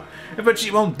arachnophobia. But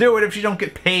she won't do it if she don't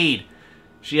get paid.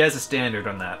 She has a standard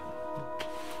on that.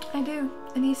 I do.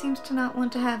 And he seems to not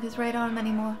want to have his right arm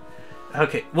anymore.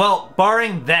 Okay, well,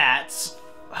 barring that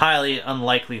highly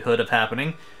unlikelihood of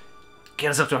happening, get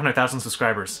us up to 100,000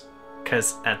 subscribers.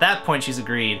 Because at that point she's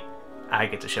agreed, I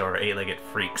get to show her 8-legged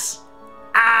freaks.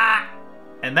 Ah!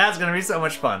 And that's going to be so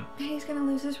much fun. And he's going to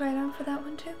lose his right arm for that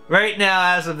one too? Right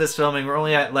now, as of this filming, we're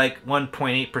only at like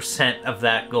 1.8% of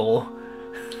that goal.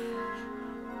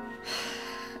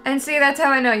 And see, that's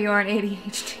how I know you aren't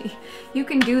ADHD. You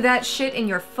can do that shit in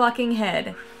your fucking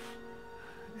head.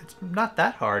 It's not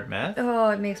that hard, Matt. Oh,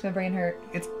 it makes my brain hurt.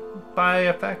 It's by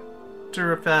a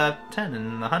factor of 10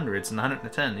 in the hundreds and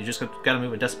 110. You just gotta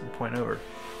move a decimal point over.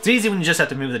 It's easy when you just have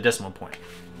to move the decimal point.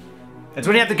 It's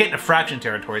when you have to get into fraction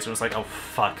territory, so it's like, oh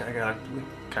fuck, I gotta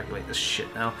calculate this shit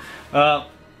now.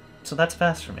 So that's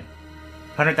fast for me.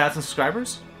 100,000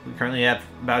 subscribers? We currently have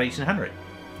about 1,800.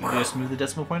 You just move the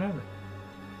decimal point over.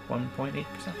 1.8%.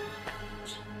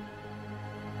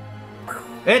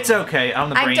 It's okay. I'm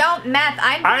the brain. I don't math.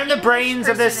 I'm the brains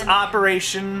of this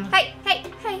operation. Hey, hey,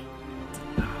 hey.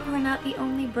 You are not the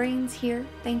only brains here.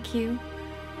 Thank you.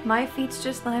 My feats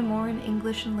just lie more in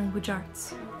English and language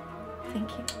arts. Thank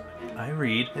you. I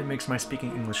read. It makes my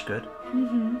speaking English good.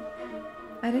 Mm-hmm.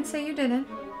 I didn't say you didn't.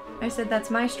 I said that's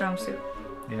my strong suit.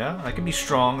 Yeah, I can be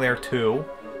strong there too.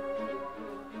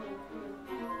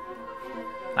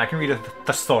 I can read a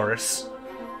thesaurus.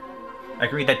 I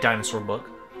can read that dinosaur book.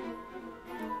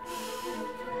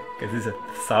 Because it's a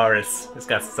thesaurus. It's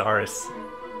got thesaurus.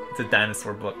 It's a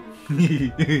dinosaur book.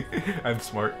 I'm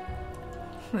smart.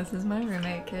 This is my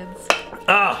roommate, kids.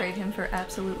 Trade him for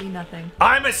absolutely nothing.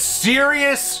 I'm a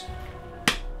serious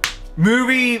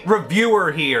movie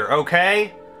reviewer here,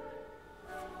 okay?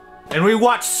 And we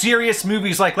watch serious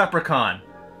movies like Leprechaun.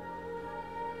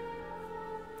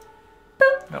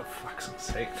 Boop. Oh, fuck's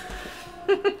sake.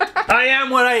 I am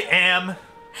what I am.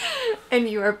 And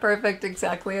you are perfect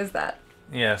exactly as that.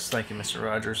 Yes, thank you, Mr.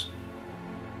 Rogers.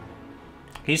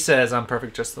 He says I'm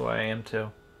perfect just the way I am,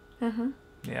 too. Uh-huh.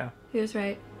 Yeah. He was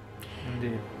right.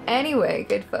 Indeed. Anyway,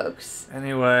 good folks.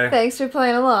 Anyway. Thanks for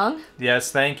playing along.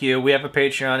 Yes, thank you. We have a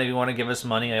Patreon if you want to give us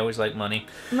money. I always like money.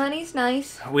 Money's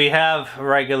nice. We have a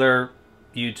regular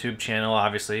YouTube channel,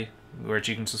 obviously, which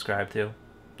you can subscribe to.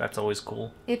 That's always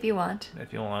cool. If you want.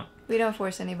 If you want. We don't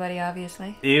force anybody,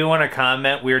 obviously. If you want to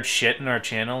comment weird shit in our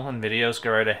channel and videos,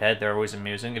 go right ahead. They're always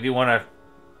amusing. If you want to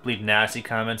leave nasty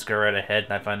comments, go right ahead.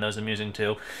 I find those amusing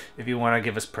too. If you want to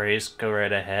give us praise, go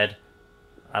right ahead.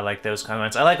 I like those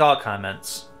comments. I like all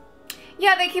comments.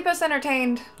 Yeah, they keep us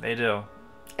entertained. They do.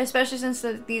 Especially since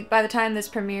by the time this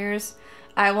premieres,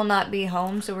 I will not be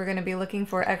home, so we're going to be looking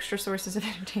for extra sources of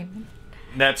entertainment.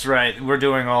 That's right. We're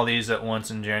doing all these at once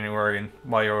in January, and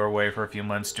while you're away for a few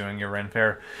months doing your Ren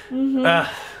Fair. Mm-hmm.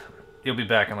 You'll be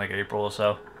back in like April or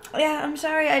so. Yeah, I'm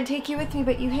sorry I'd take you with me,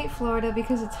 but you hate Florida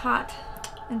because it's hot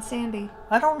and sandy.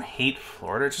 I don't hate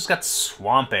Florida. It's just got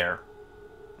swamp air.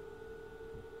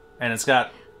 And it's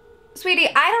got... Sweetie,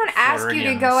 I don't ask you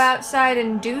to go outside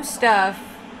and do stuff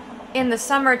in the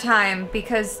summertime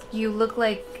because you look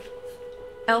like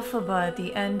Elphaba at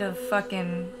the end of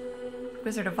fucking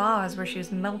Wizard of Oz where she was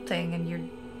melting and you're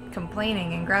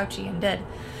complaining and grouchy and dead.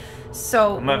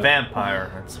 So I'm a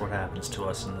vampire. That's what happens to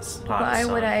us in this hot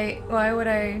sun. Why would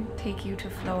I take you to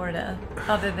Florida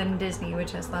other than Disney,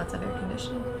 which has lots of air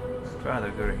conditioning? I'd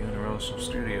rather go to Universal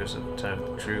Studios to tell you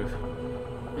the truth.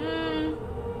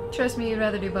 Trust me, you'd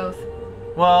rather do both.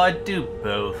 Well, I do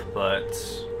both, but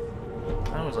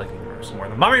I always like Universal more.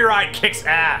 The Mummy Ride kicks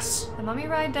ass! The Mummy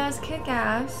Ride does kick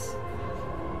ass,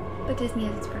 but Disney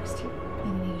has its perks too,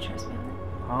 and you need to trust me on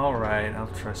that. Alright, I'll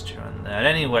trust you on that.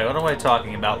 Anyway, what am I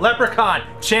talking about? Leprechaun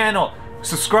channel!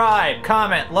 Subscribe,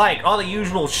 comment, like, all the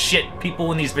usual shit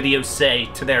people in these videos say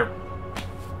to their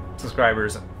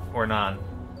subscribers or non.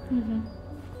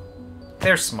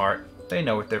 They're smart. They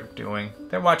know what they're doing.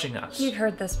 They're watching us. You've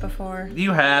heard this before.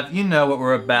 You have. You know what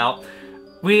we're about.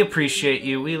 We appreciate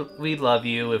you. We love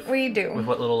you. We do. With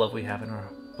what little love we have in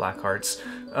our black hearts.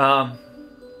 Some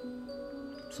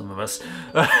of us.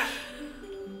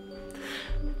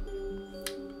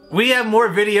 We have more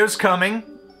videos coming,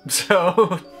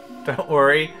 so don't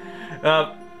worry.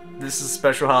 This is a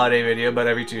special holiday video, but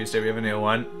every Tuesday we have a new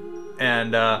one.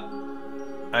 And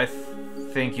I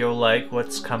think you'll like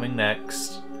what's coming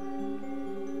next.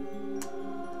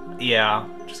 Yeah,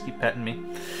 just keep petting me.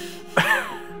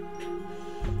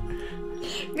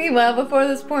 Meanwhile, before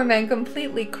this poor man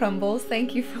completely crumbles,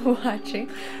 thank you for watching.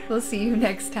 We'll see you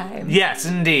next time. Yes,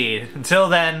 indeed. Until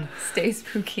then, stay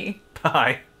spooky.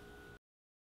 Bye.